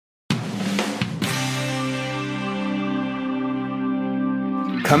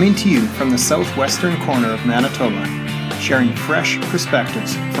Coming to you from the southwestern corner of Manitoba, sharing fresh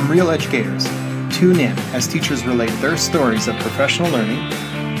perspectives from real educators. Tune in as teachers relate their stories of professional learning,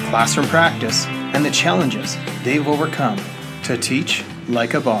 classroom practice, and the challenges they've overcome to teach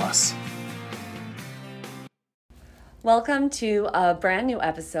like a boss. Welcome to a brand new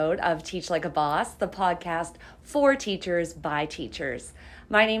episode of Teach Like a Boss, the podcast for teachers by teachers.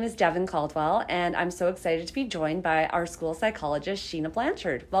 My name is Devin Caldwell, and I'm so excited to be joined by our school psychologist, Sheena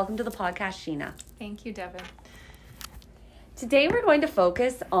Blanchard. Welcome to the podcast, Sheena. Thank you, Devin. Today we're going to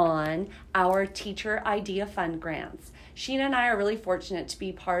focus on our Teacher Idea Fund grants. Sheena and I are really fortunate to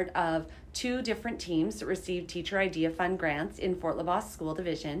be part of two different teams that received Teacher Idea Fund grants in Fort LaBosse School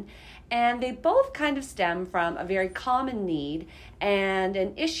Division, and they both kind of stem from a very common need and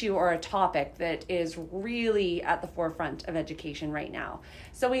an issue or a topic that is really at the forefront of education right now.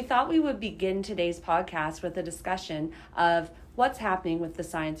 So we thought we would begin today's podcast with a discussion of what's happening with the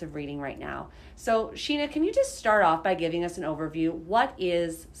science of reading right now. So Sheena, can you just start off by giving us an overview? What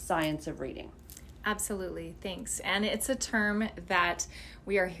is science of reading? Absolutely, thanks. And it's a term that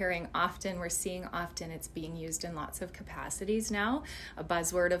we are hearing often, we're seeing often. It's being used in lots of capacities now, a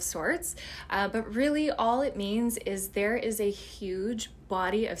buzzword of sorts. But really all it means is there is a huge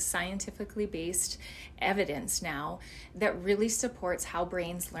body of scientifically based evidence now that really supports how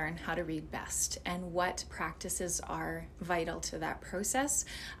brains learn how to read best and what practices are vital to that process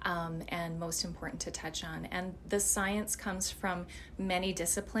and most important to touch on. And the science comes from many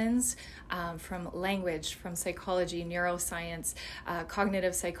disciplines, from language, from psychology, neuroscience,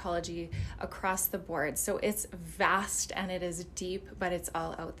 cognitive psychology, across the board. So it's vast and it is deep, but it's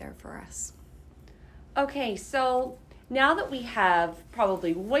all out there for us. Okay, so now that we have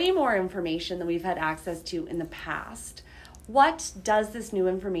probably way more information than we've had access to in the past, what does this new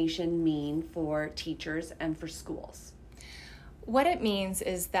information mean for teachers and for schools? What it means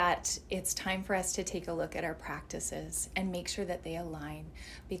is that it's time for us to take a look at our practices and make sure that they align,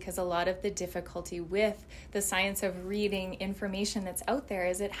 because a lot of the difficulty with the science of reading information that's out there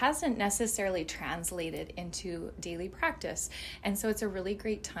is it hasn't necessarily translated into daily practice. And so it's a really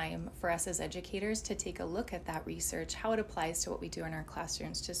great time for us as educators to take a look at that research, how it applies to what we do in our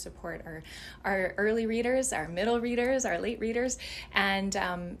classrooms to support our early readers, our middle readers, our late readers, and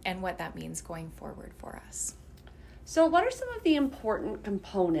what that means going forward for us. So what are some of the important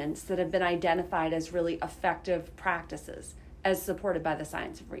components that have been identified as really effective practices as supported by the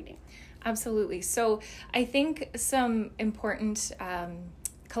science of reading? Absolutely. So I think some important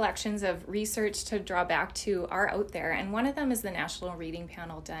collections of research to draw back to are out there. And one of them is the National Reading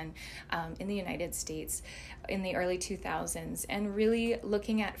Panel done in the United States in the early 2000s, and really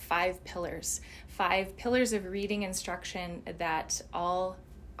looking at five pillars of reading instruction that all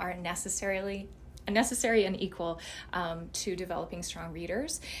are necessary and equal to developing strong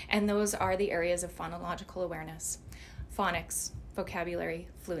readers. And those are the areas of phonological awareness, phonics, vocabulary,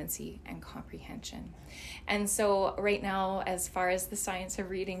 fluency, and comprehension. And so right now, as far as the science of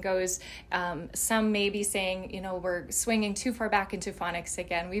reading goes, some may be saying, we're swinging too far back into phonics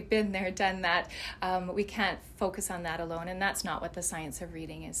again. We've been there, done that. We can't focus on that alone. And that's not what the science of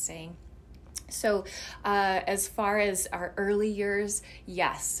reading is saying. So as far as our early years,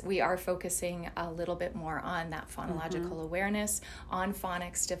 yes, we are focusing a little bit more on that phonological awareness, on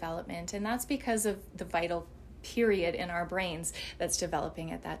phonics development, and that's because of the vital period in our brains that's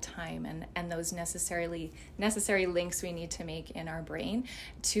developing at that time, and those necessary links we need to make in our brain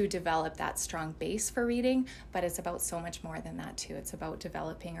to develop that strong base for reading. But it's about so much more than that too. It's about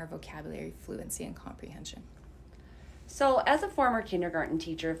developing our vocabulary, fluency, and comprehension. So as a former kindergarten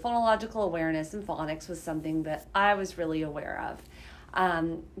teacher, phonological awareness and phonics was something that I was really aware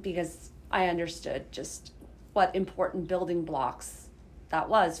of because I understood just what important building blocks that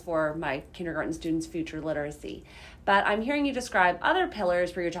was for my kindergarten students' future literacy. But I'm hearing you describe other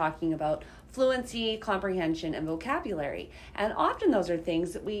pillars where you're talking about fluency, comprehension, and vocabulary. And often those are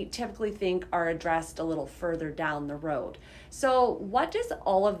things that we typically think are addressed a little further down the road. So what does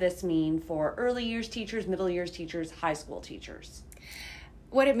all of this mean for early years teachers, middle years teachers, high school teachers?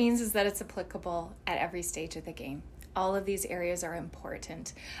 What it means is that it's applicable at every stage of the game. All of these areas are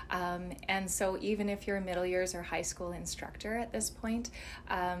important. And so even if you're a middle years or high school instructor at this point,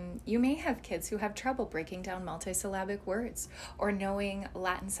 you may have kids who have trouble breaking down multisyllabic words or knowing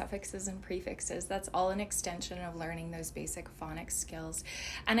Latin suffixes and prefixes. That's all an extension of learning those basic phonics skills.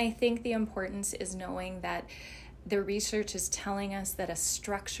 And I think the importance is knowing that the research is telling us that a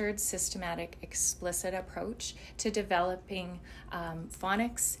structured, systematic, explicit approach to developing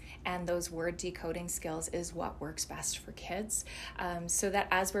phonics and those word decoding skills is what works best for kids. So that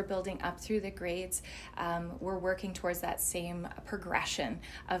as we're building up through the grades, we're working towards that same progression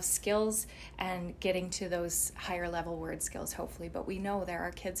of skills and getting to those higher level word skills, hopefully. But we know there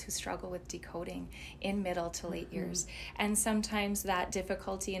are kids who struggle with decoding in middle to late years. And sometimes that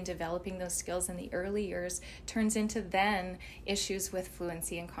difficulty in developing those skills in the early years turns into then issues with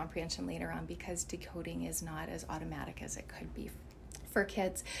fluency and comprehension later on, because decoding is not as automatic as it could be for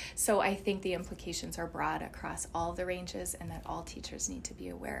kids. So I think the implications are broad across all the ranges, and that all teachers need to be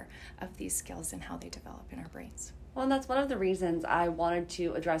aware of these skills and how they develop in our brains. Well, and that's one of the reasons I wanted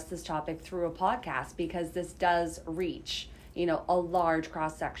to address this topic through a podcast, because this does reach, a large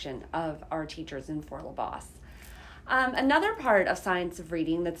cross-section of our teachers in Fort LaBosse. Another part of science of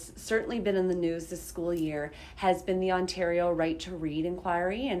reading that's certainly been in the news this school year has been the Ontario Right to Read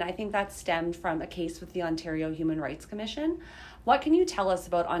inquiry, and I think that stemmed from a case with the Ontario Human Rights Commission. What can you tell us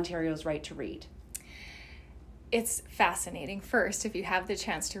about Ontario's Right to Read? It's fascinating. First, if you have the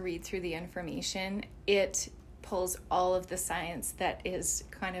chance to read through the information, it pulls all of the science that is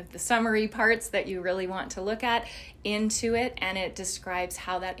kind of the summary parts that you really want to look at into it, and it describes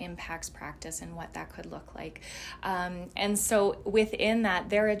how that impacts practice and what that could look like. And so within that,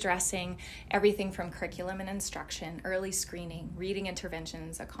 they're addressing everything from curriculum and instruction, early screening, reading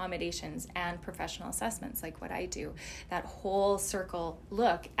interventions, accommodations, and professional assessments like what I do. That whole circle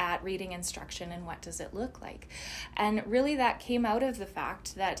look at reading instruction and what does it look like. And really that came out of the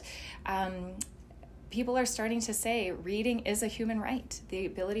fact that people are starting to say reading is a human right. The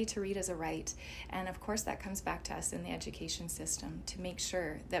ability to read is a right. And of course that comes back to us in the education system to make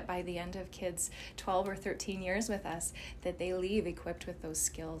sure that by the end of kids 12 or 13 years with us, that they leave equipped with those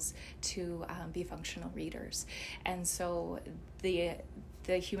skills to be functional readers. And so the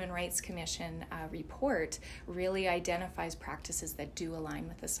Human Rights Commission report really identifies practices that do align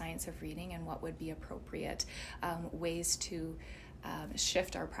with the science of reading and what would be appropriate ways to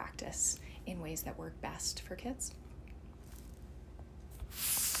shift our practice in ways that work best for kids.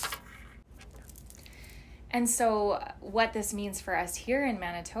 And so what this means for us here in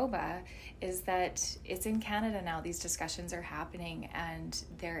Manitoba is that it's in Canada now. These discussions are happening, and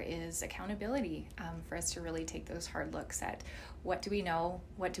there is accountability for us to really take those hard looks at what do we know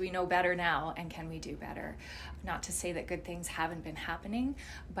better now, and can we do better? Not to say that good things haven't been happening,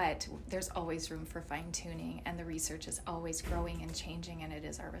 but there's always room for fine-tuning, and the research is always growing and changing, and it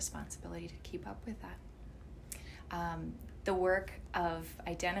is our responsibility to keep up with that. The work of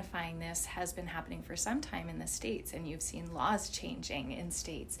identifying this has been happening for some time in the States, and you've seen laws changing in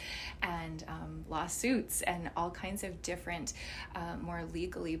states and lawsuits and all kinds of different, more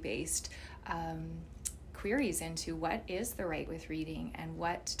legally based queries into what is the right with reading and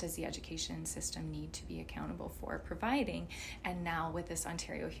what does the education system need to be accountable for providing. And now with this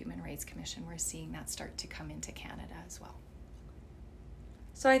Ontario Human Rights Commission, we're seeing that start to come into Canada as well.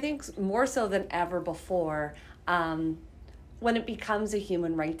 So I think more so than ever before, when it becomes a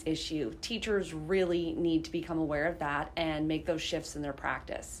human rights issue, teachers really need to become aware of that and make those shifts in their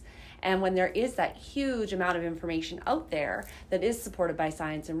practice. And when there is that huge amount of information out there that is supported by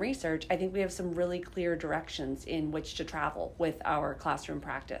science and research, I think we have some really clear directions in which to travel with our classroom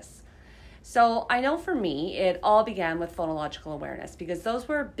practice. So I know for me, it all began with phonological awareness, because those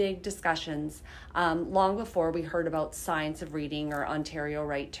were big discussions long before we heard about science of reading or Ontario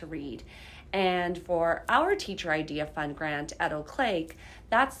Right to Read. And for our Teacher Idea Fund grant at Oak Lake,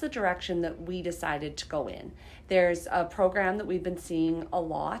 that's the direction that we decided to go in. There's a program that we've been seeing a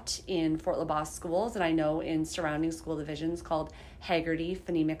lot in Fort LaBosse schools, and I know in surrounding school divisions, called Haggerty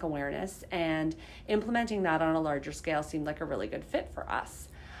Phonemic Awareness, and implementing that on a larger scale seemed like a really good fit for us.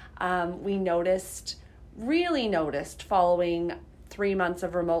 We really noticed following 3 months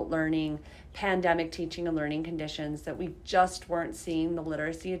of remote learning, pandemic teaching and learning conditions, that we just weren't seeing the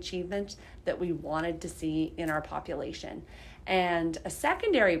literacy achievement that we wanted to see in our population. And a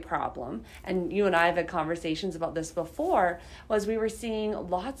secondary problem, and you and I have had conversations about this before, was we were seeing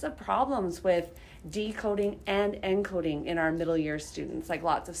lots of problems with decoding and encoding in our middle year students, like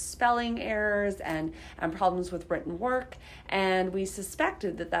lots of spelling errors and problems with written work. And we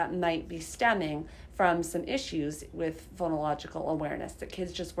suspected that that might be stemming from some issues with phonological awareness, that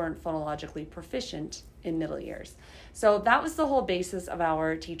kids just weren't phonologically proficient in middle years. So that was the whole basis of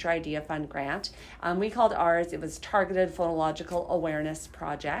our Teacher Idea Fund grant. We called ours, it was Targeted Phonological Awareness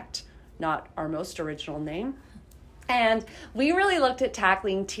Project, not our most original name. And we really looked at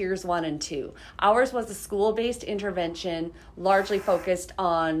tackling tiers 1 and 2. Ours was a school-based intervention, largely focused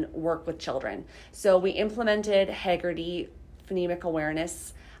on work with children. So we implemented Heggerty phonemic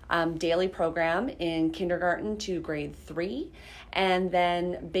awareness daily program in kindergarten to grade 3. And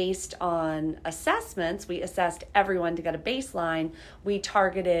then based on assessments, we assessed everyone to get a baseline. We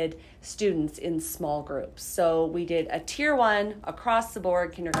targeted students in small groups. So we did a tier 1 across the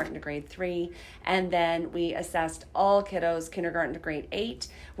board, kindergarten to grade 3. And then we assessed all kiddos, kindergarten to grade 8.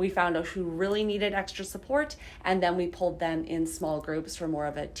 We found out who really needed extra support. And then we pulled them in small groups for more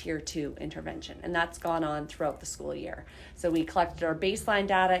of a tier 2 intervention. And that's gone on throughout the school year. So we collected our baseline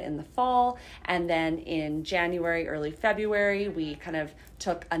data in the fall. And then in January, early February, we kind of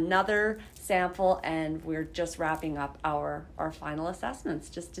took another sample, and we're just wrapping up our final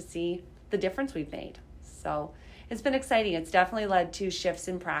assessments just to see the difference we've made. So it's been exciting. It's definitely led to shifts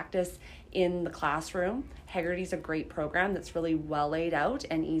in practice in the classroom. Heggerty's a great program that's really well laid out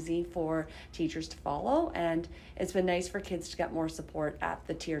and easy for teachers to follow, and it's been nice for kids to get more support at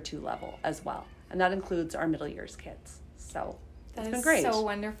the tier 2 level as well. And that includes our middle years kids. So it's been great. That is so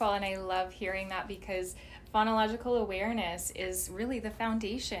wonderful, and I love hearing that, because phonological awareness is really the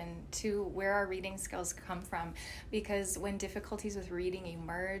foundation to where our reading skills come from. Because when difficulties with reading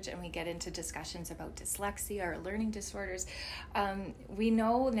emerge and we get into discussions about dyslexia or learning disorders, we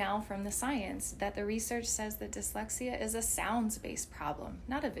know now from the science that the research says that dyslexia is a sounds-based problem,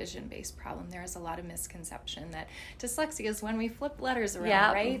 not a vision-based problem. There is a lot of misconception that dyslexia is when we flip letters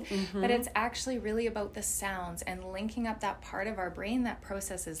around, right? Mm-hmm. But it's actually really about the sounds and linking up that part of our brain that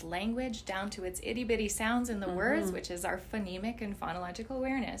processes language down to its itty-bitty sounds in the words, which is our phonemic and phonological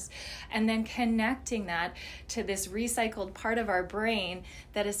awareness, and then connecting that to this recycled part of our brain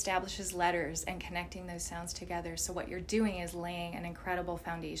that establishes letters and connecting those sounds together. So what you're doing is laying an incredible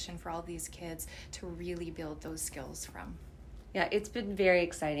foundation for all these kids to really build those skills from. Yeah, it's been very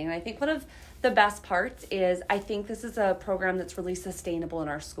exciting. And I think one of the best parts is I think this is a program that's really sustainable in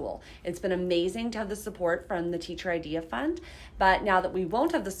our school. It's been amazing to have the support from the Teacher Idea Fund, but now that we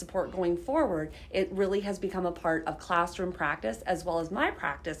won't have the support going forward, it really has become a part of classroom practice as well as my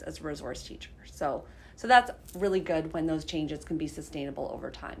practice as a resource teacher. So that's really good when those changes can be sustainable over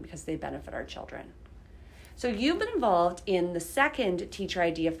time because they benefit our children. So you've been involved in the second Teacher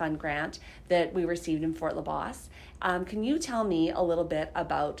Idea Fund grant that we received in Fort LaBosse. Can you tell me a little bit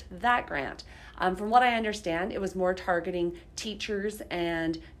about that grant? From what I understand, it was more targeting teachers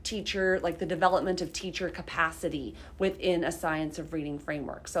and the development of teacher capacity within a science of reading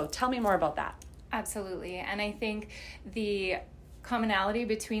framework. So tell me more about that. Absolutely. And I think the commonality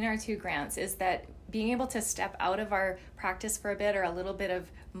between our two grants is that being able to step out of our practice for a bit, or a little bit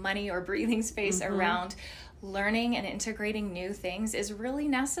of money or breathing space around learning and integrating new things, is really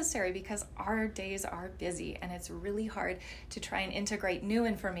necessary because our days are busy and it's really hard to try and integrate new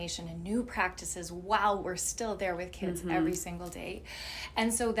information and new practices while we're still there with kids every single day.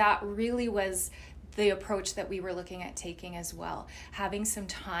 And so that really was the approach that we were looking at taking as well, having some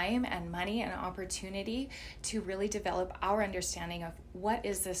time and money and opportunity to really develop our understanding of what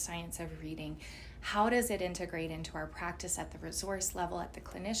is the science of reading, how does it integrate into our practice at the resource level, at the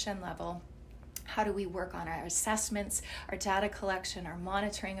clinician level. How do we work on our assessments, our data collection, our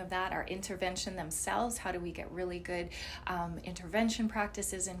monitoring of that, our intervention themselves? How do we get really good intervention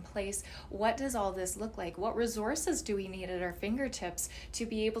practices in place? What does all this look like? What resources do we need at our fingertips to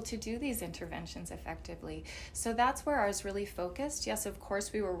be able to do these interventions effectively? So that's where ours really focused. Yes, of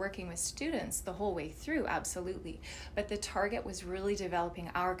course, we were working with students the whole way through, absolutely. But the target was really developing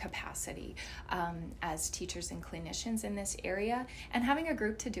our capacity as teachers and clinicians in this area and having a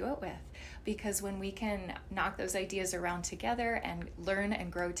group to do it with. Because when we can knock those ideas around together and learn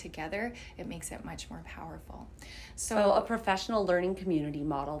and grow together, it makes it much more powerful. So a professional learning community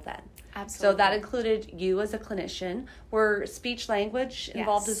model then. Absolutely. So that included you as a clinician. Were speech language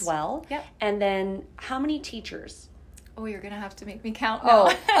involved as well? Yep. And then how many teachers? Oh, you're going to have to make me count now.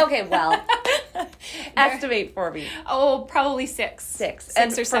 Oh, okay, well, estimate for me. Oh, probably six. Six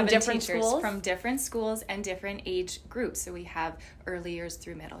or seven from different teachers. schools? From different schools and different age groups. So we have early years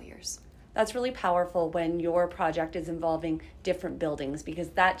through middle years. That's really powerful when your project is involving different buildings, because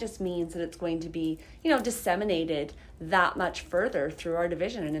that just means that it's going to be, disseminated that much further through our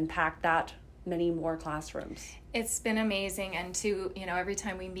division and impact that many more classrooms. It's been amazing. And to, every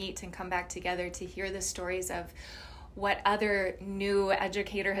time we meet and come back together to hear the stories of what other new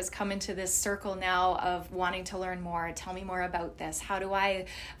educator has come into this circle now of wanting to learn more. Tell me more about this. How do I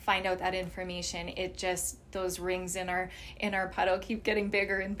find out that information? It just, those rings in our puddle keep getting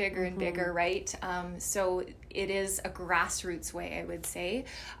bigger and bigger and bigger, right? So it is a grassroots way, I would say,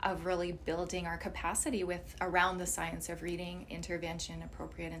 of really building our capacity around the science of reading, intervention,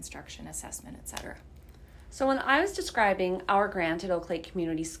 appropriate instruction, assessment, etc. So when I was describing our grant at Oak Lake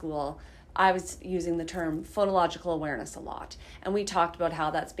Community School, I was using the term phonological awareness a lot. And we talked about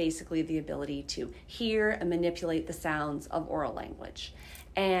how that's basically the ability to hear and manipulate the sounds of oral language.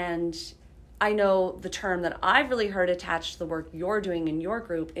 And I know the term that I've really heard attached to the work you're doing in your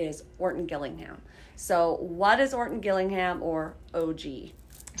group is Orton Gillingham. So what is Orton Gillingham, or OG?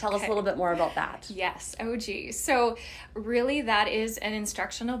 Tell us a little bit more about that. Yes, OG. So really that is an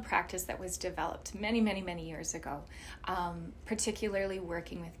instructional practice that was developed many, many, many years ago, particularly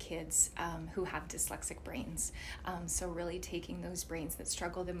working with kids who have dyslexic brains. So really taking those brains that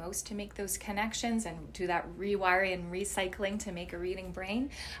struggle the most to make those connections and do that rewiring and recycling to make a reading brain,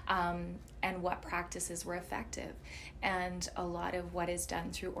 and what practices were effective. And a lot of what is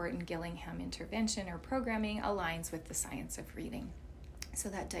done through Orton Gillingham intervention or programming aligns with the science of reading. So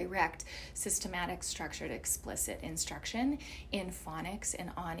that direct, systematic, structured, explicit instruction in phonics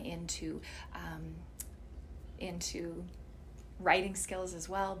and on into writing skills as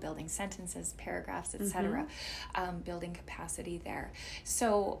well, building sentences, paragraphs, etc., building capacity there.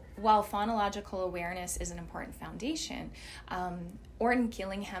 So while phonological awareness is an important foundation, Orton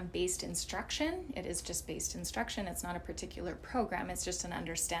Gillingham-based instruction, it is just based instruction, it's not a particular program, it's just an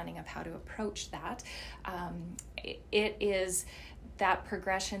understanding of how to approach that. It is that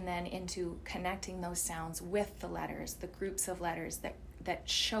progression then into connecting those sounds with the letters, the groups of letters that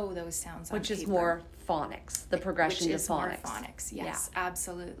show those sounds on Which is paper. more phonics, the progression to phonics. Which is more phonics, yes, yeah.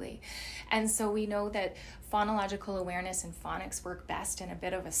 Absolutely. And so we know that phonological awareness and phonics work best in a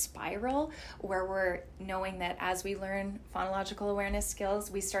bit of a spiral, where we're knowing that as we learn phonological awareness skills,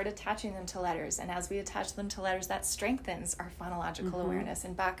 we start attaching them to letters. And as we attach them to letters, that strengthens our phonological awareness.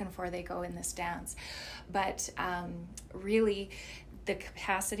 And back and forth they go in this dance. But really, the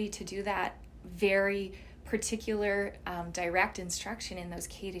capacity to do that very particular direct instruction in those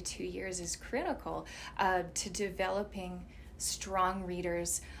K to 2 years is critical to developing strong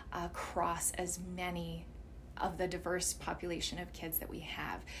readers across as many of the diverse population of kids that we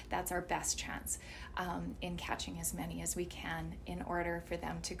have. That's our best chance in catching as many as we can in order for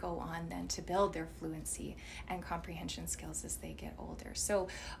them to go on then to build their fluency and comprehension skills as they get older. So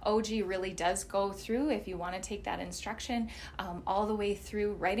OG really does go through, if you want to take that instruction, all the way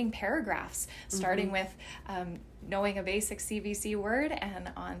through writing paragraphs, starting with knowing a basic CVC word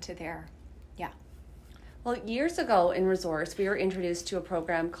and on to there. Yeah. Well, years ago in Resource, we were introduced to a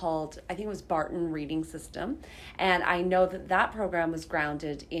program called, I think it was Barton Reading System. And I know that program was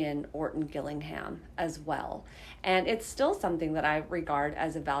grounded in Orton Gillingham as well. And it's still something that I regard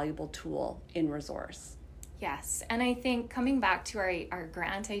as a valuable tool in Resource. Yes. And I think coming back to our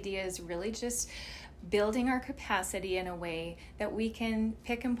grant idea is really just building our capacity in a way that we can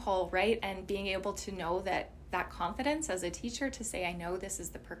pick and pull, right? And being able to know that confidence as a teacher to say, I know this is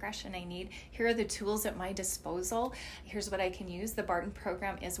the progression I need. Here are the tools at my disposal. Here's what I can use. The Barton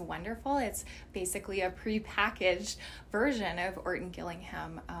program is wonderful. It's basically a prepackaged version of Orton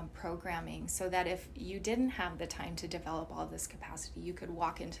Gillingham programming, so that if you didn't have the time to develop all this capacity, you could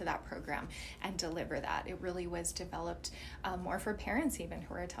walk into that program and deliver that. It really was developed more for parents even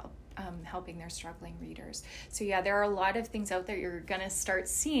who are helping their struggling readers. So yeah, there are a lot of things out there you're going to start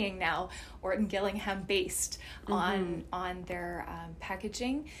seeing now Orton Gillingham based on their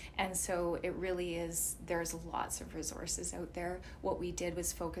packaging. And so it really is, there's lots of resources out there. What we did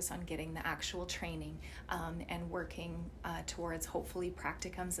was focus on getting the actual training and working towards hopefully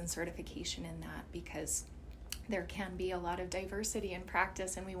practicums and certification in that, because there can be a lot of diversity in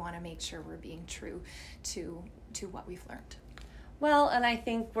practice and we want to make sure we're being true to what we've learned. Well, and I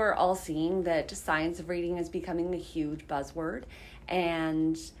think we're all seeing that science of reading is becoming a huge buzzword.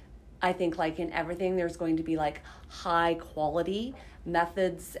 And I think like in everything, there's going to be like high quality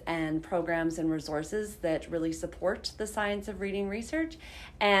methods and programs and resources that really support the science of reading research.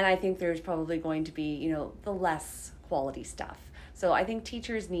 And I think there's probably going to be, the less quality stuff. So I think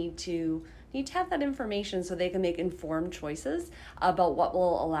teachers need to have that information so they can make informed choices about what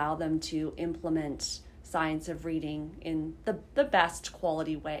will allow them to implement science of reading in the best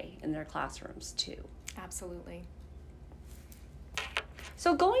quality way in their classrooms too. Absolutely.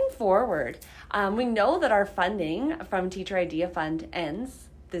 So going forward, we know that our funding from Teacher Idea Fund ends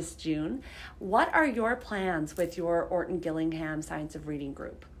this June. What are your plans with your Orton Gillingham Science of Reading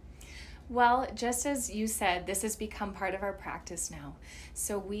group? Well, just as you said, this has become part of our practice now.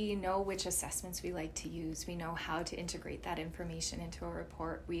 So we know which assessments we like to use. We know how to integrate that information into a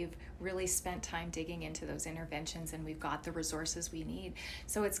report. We've really spent time digging into those interventions, and we've got the resources we need.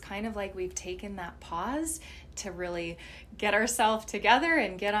 So it's kind of like we've taken that pause to really get ourselves together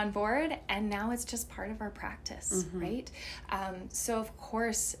and get on board, and now it's just part of our practice, right? So of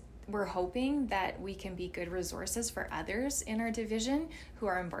course, we're hoping that we can be good resources for others in our division who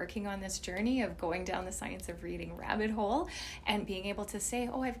are embarking on this journey of going down the science of reading rabbit hole and being able to say,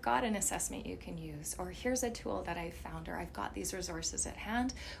 oh, I've got an assessment you can use, or here's a tool that I've found, or I've got these resources at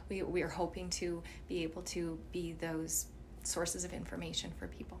hand. We are hoping to be able to be those sources of information for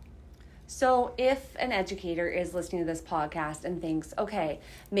people. So if an educator is listening to this podcast and thinks, okay,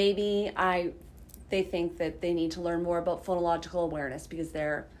 maybe they think that they need to learn more about phonological awareness because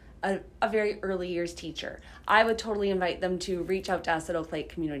they're a very early years teacher, I would totally invite them to reach out to us at Oak Lake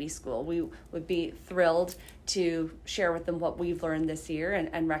Community School. We would be thrilled to share with them what we've learned this year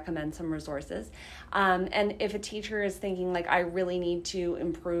and recommend some resources. And if a teacher is thinking like, I really need to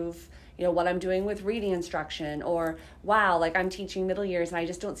improve what I'm doing with reading instruction, or wow, like I'm teaching middle years and I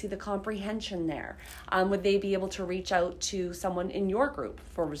just don't see the comprehension there, would they be able to reach out to someone in your group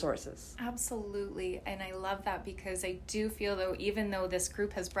for resources? Absolutely. And I love that, because I do feel though, even though this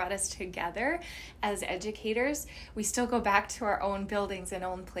group has brought us together as educators, we still go back to our own buildings and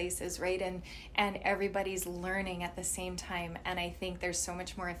own places, right? And everybody's learning at the same time. And I think there's so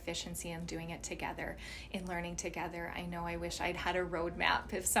much more efficiency in doing it together, in learning together. I know I wish I'd had a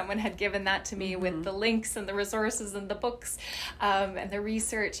roadmap. If someone had given that to me with the links and the resources and the books and the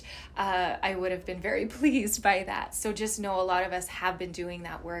research, I would have been very pleased by that. So just know a lot of us have been doing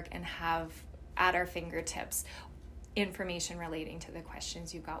that work and have at our fingertips information relating to the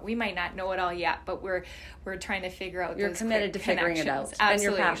questions you got. We might not know it all yet, but we're trying to figure out. You're those committed to figuring it out. Absolutely. And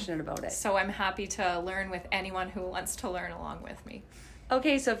you're passionate about it. So I'm happy to learn with anyone who wants to learn along with me.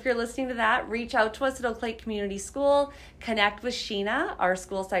 Okay, so if you're listening to that, reach out to us at Oak Lake Community School, connect with Sheena, our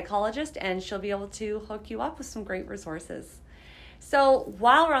school psychologist, and she'll be able to hook you up with some great resources. So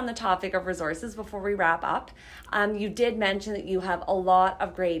while we're on the topic of resources, before we wrap up, you did mention that you have a lot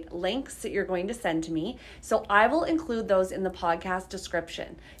of great links that you're going to send to me. So I will include those in the podcast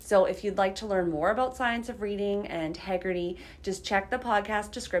description. So if you'd like to learn more about Science of Reading and Heggerty, just check the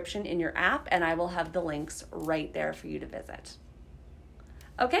podcast description in your app, and I will have the links right there for you to visit.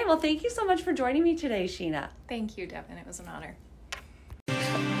 Okay, well, thank you so much for joining me today, Sheena. Thank you, Devin. It was an honor.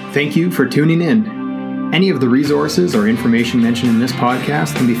 Thank you for tuning in. Any of the resources or information mentioned in this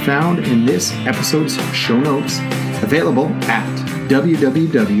podcast can be found in this episode's show notes, available at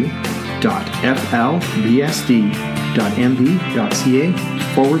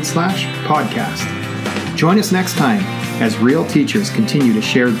www.flbsd.mb.ca/podcast. Join us next time as real teachers continue to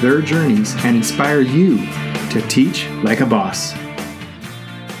share their journeys and inspire you to teach like a boss.